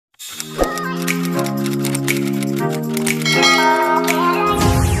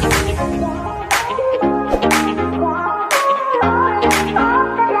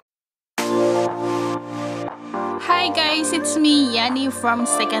Annie from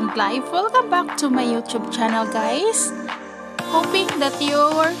Second Life. Welcome back to my YouTube channel, guys. Hoping that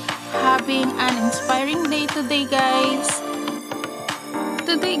you're having an inspiring day today, guys.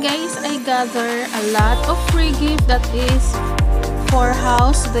 Today, guys, I gather a lot of free gift that is for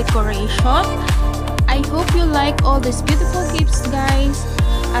house decoration. I hope you like all these beautiful gifts, guys,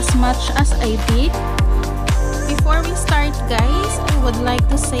 as much as I did. Before we start, guys, I would like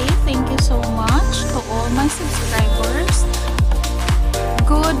to say thank you so much to all my subscribers.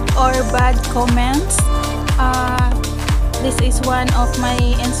 Good or bad comments, this is one of my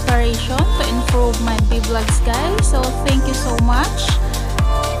inspiration to improve my vlogs, guys. So thank you so much.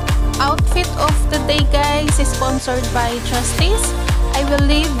 Outfit of the day, guys, is sponsored by Justice. I will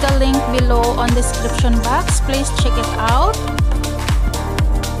leave the link below on description box. Please check it out.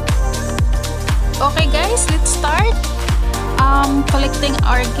 Okay, guys, let's start collecting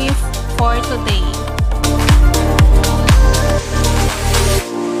our gift for today.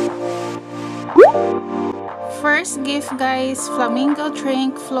 First gift, guys, flamingo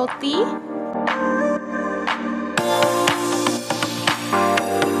drink floaty.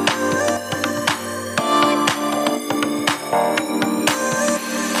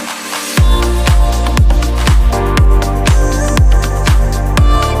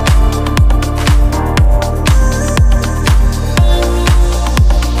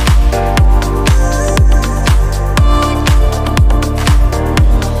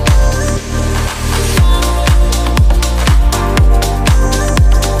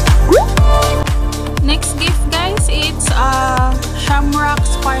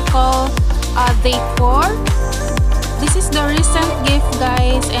 DECOR. This is the recent gift,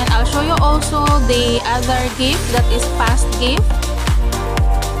 guys, and I'll show you also the other gift that is past gift.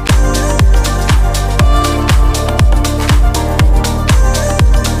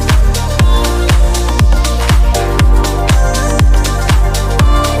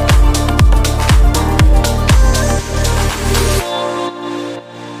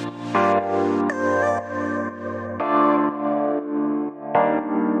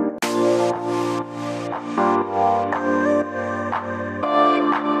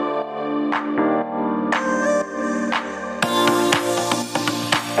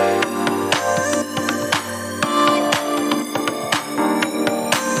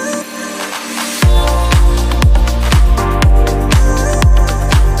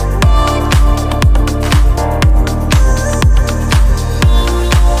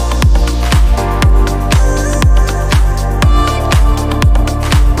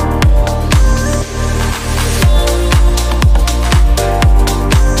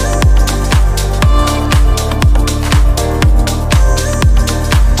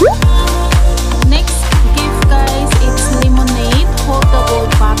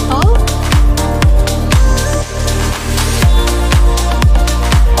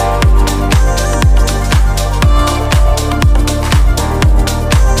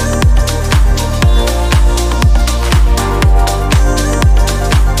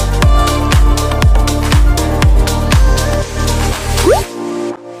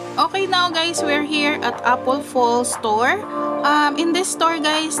 We're here at FFSL store. In this store,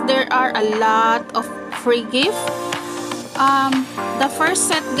 guys, there are a lot of free gift. The first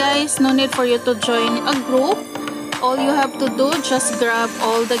set, guys, no need for you to join a group. All you have to do, just grab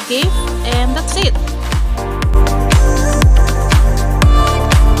all the gift and that's it.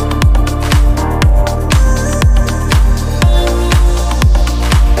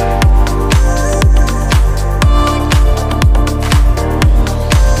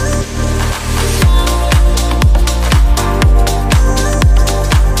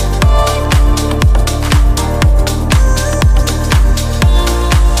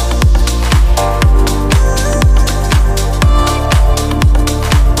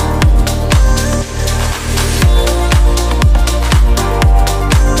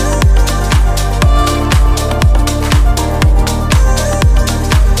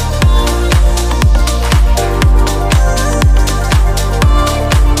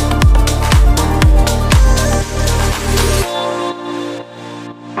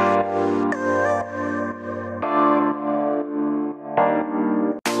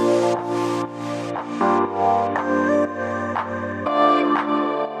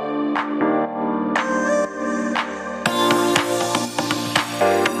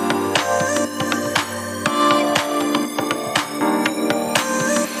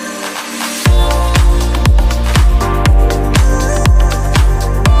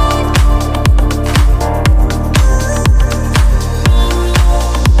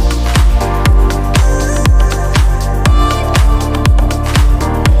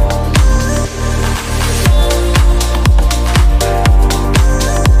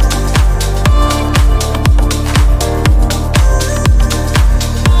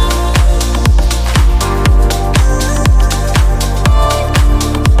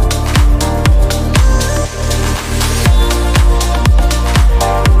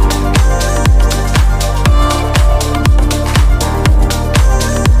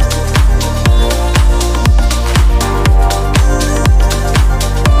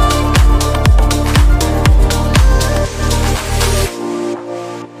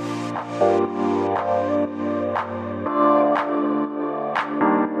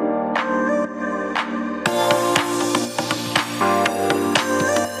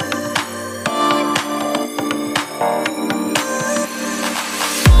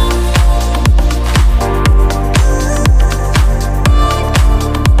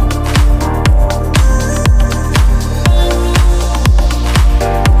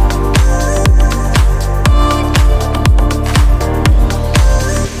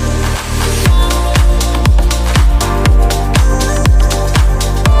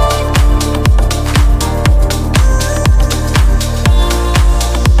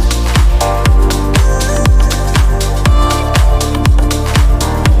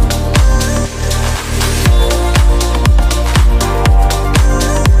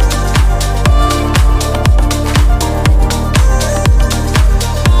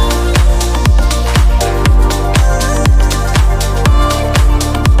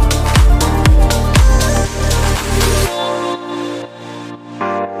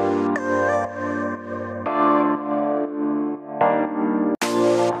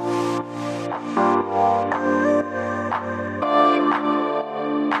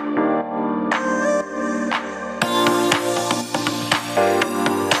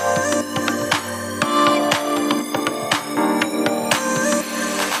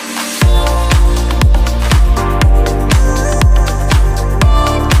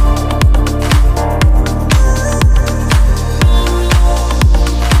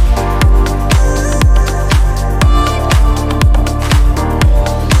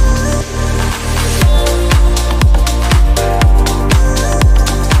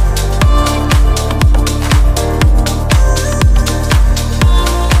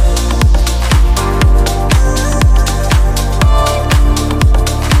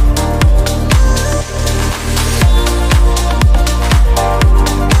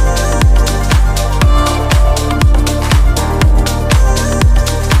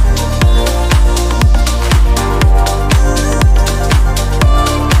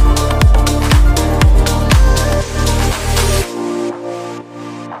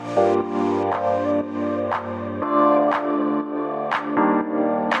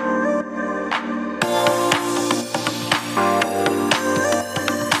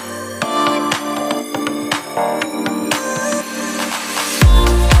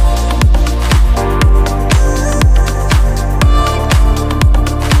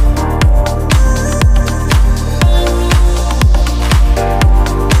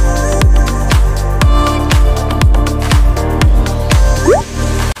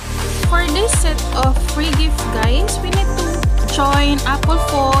 free gift, guys, we need to join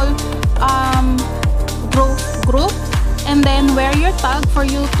𝐹𝓁𝓁𝓁 group and then wear your tag for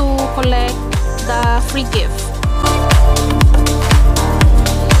you to collect the free gift.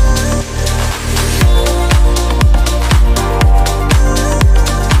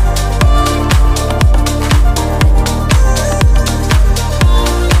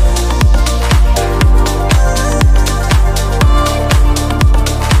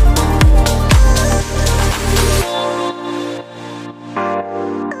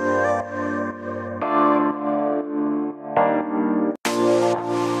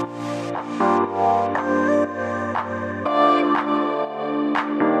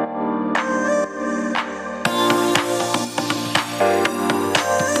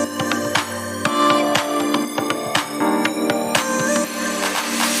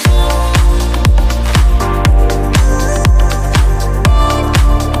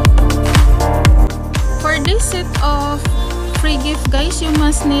 Guys, you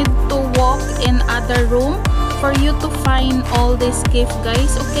must need to walk in other room for you to find all this gift,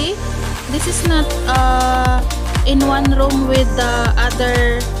 guys. Okay, this is not in one room with the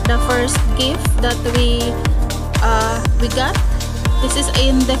first gift that we got. This is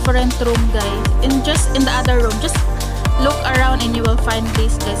in different room, guys, and just in the other room, just look around and you will find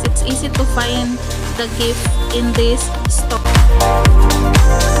this, guys. It's easy to find the gift in this store.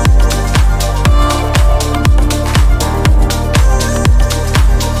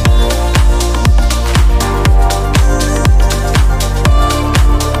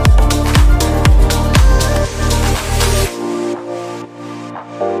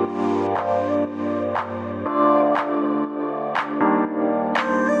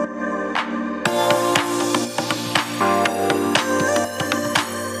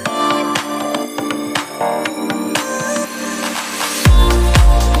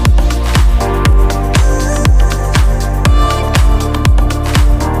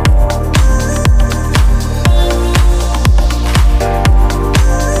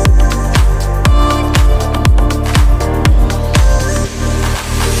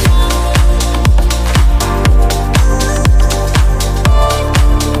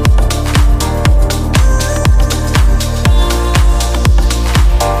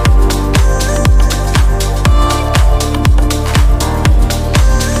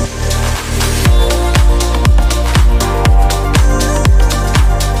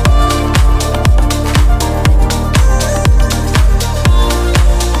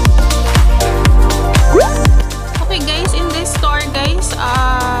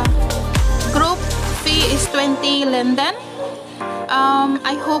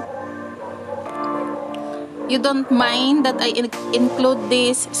 I hope you don't mind that I include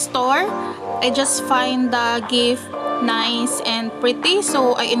this store. I just find the gift nice and pretty,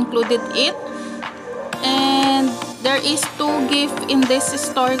 so I included it. And there is 2 gifts in this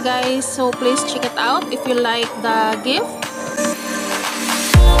store, guys, so please check it out if you like the gift.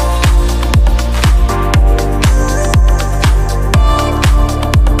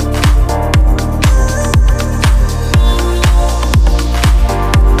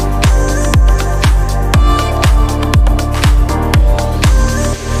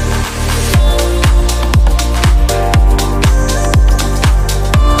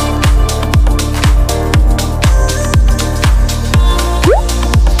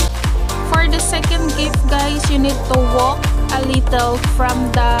 You need to walk a little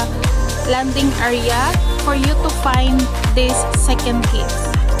from the landing area for you to find this second gift.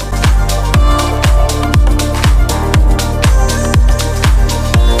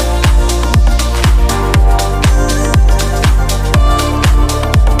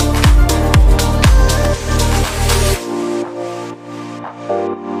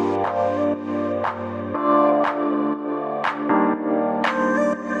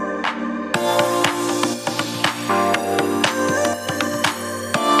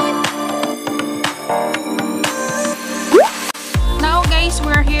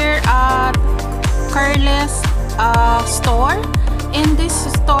 We're here at Careless store. In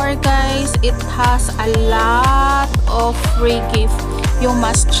this store, guys, it has a lot of free gift. You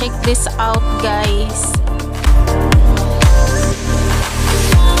must check this out, guys.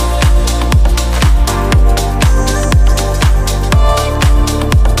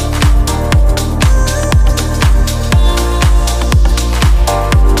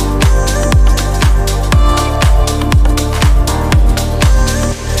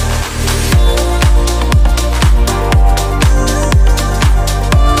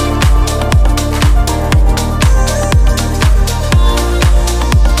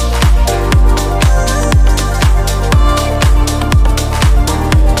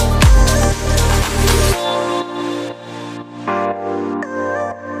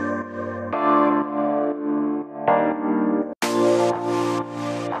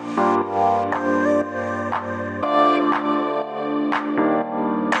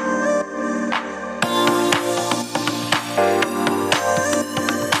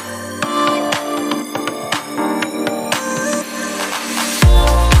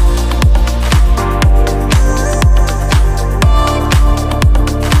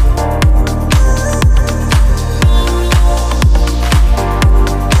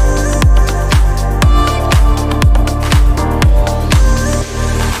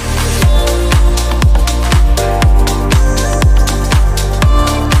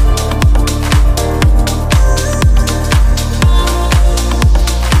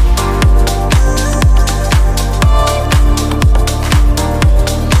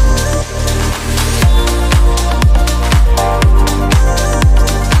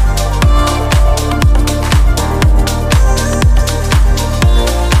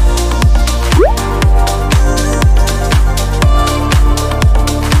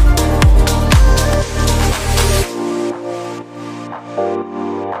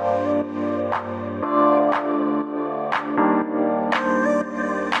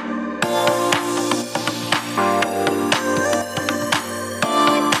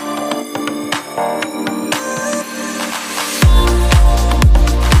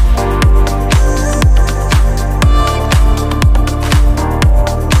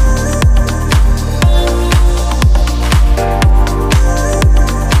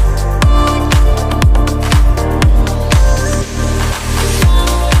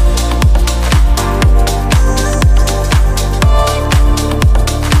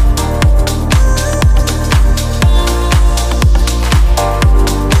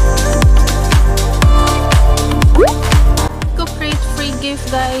 gift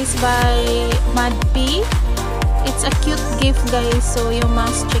guys by MadPea. It's a cute gift guys, so you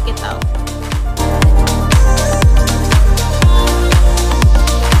must check it out.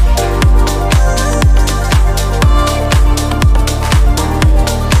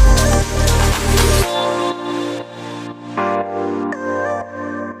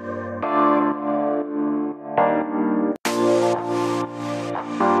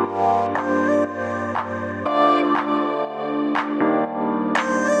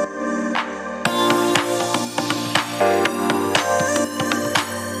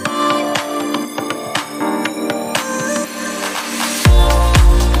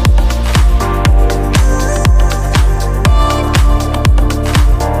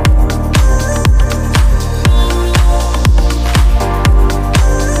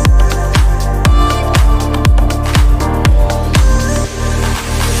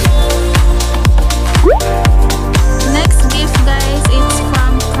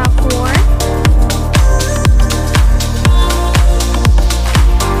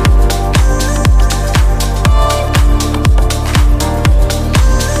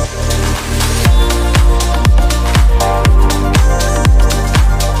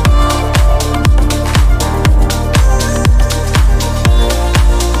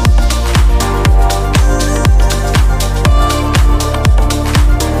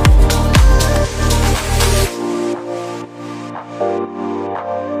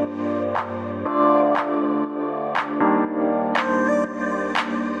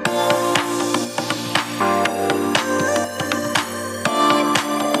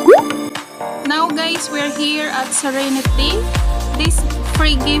 We're here at Serenity. This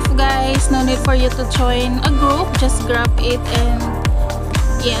free gift guys, no need for you to join a group, just grab it and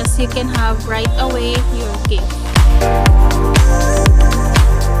yes, you can have right away your gift.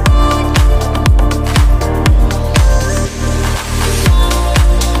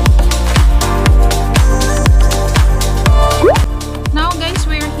 Now guys,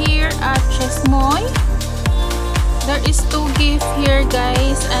 we're here at CHEZ. There is 2 gifts here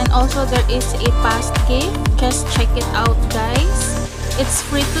guys, and also there is a past gift. Just check it out guys. It's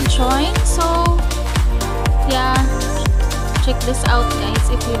free to join, so yeah, check this out guys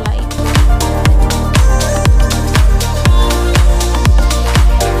if you like.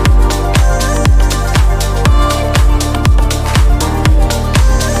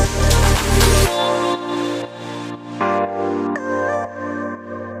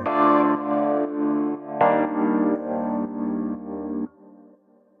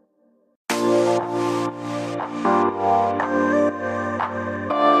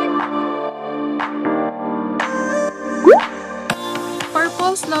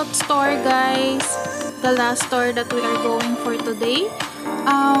 Sloth store guys, the last store that we are going for today.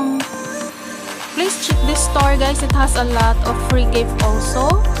 Please check this store guys, it has a lot of free gift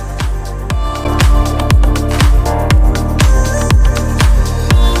also.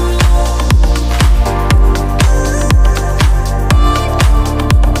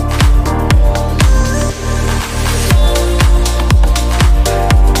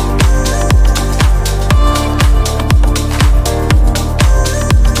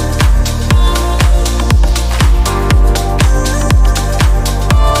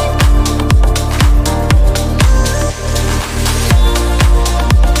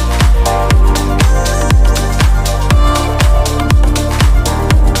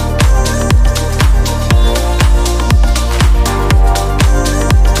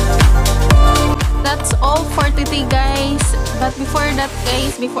 But before that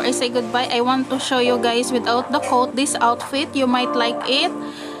guys, before I say goodbye, I want to show you guys without the coat this outfit. You might like it.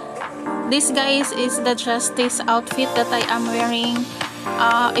 This guys is the Justice outfit that I am wearing.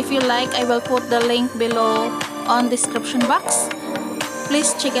 If you like, I will put the link below on description box.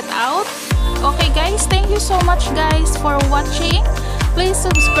 Please check it out. Okay guys, thank you so much guys for watching. Please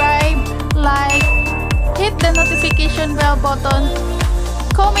subscribe, like, hit the notification bell button,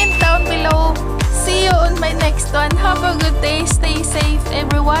 comment down below. See you on my next one. Have a good day. Stay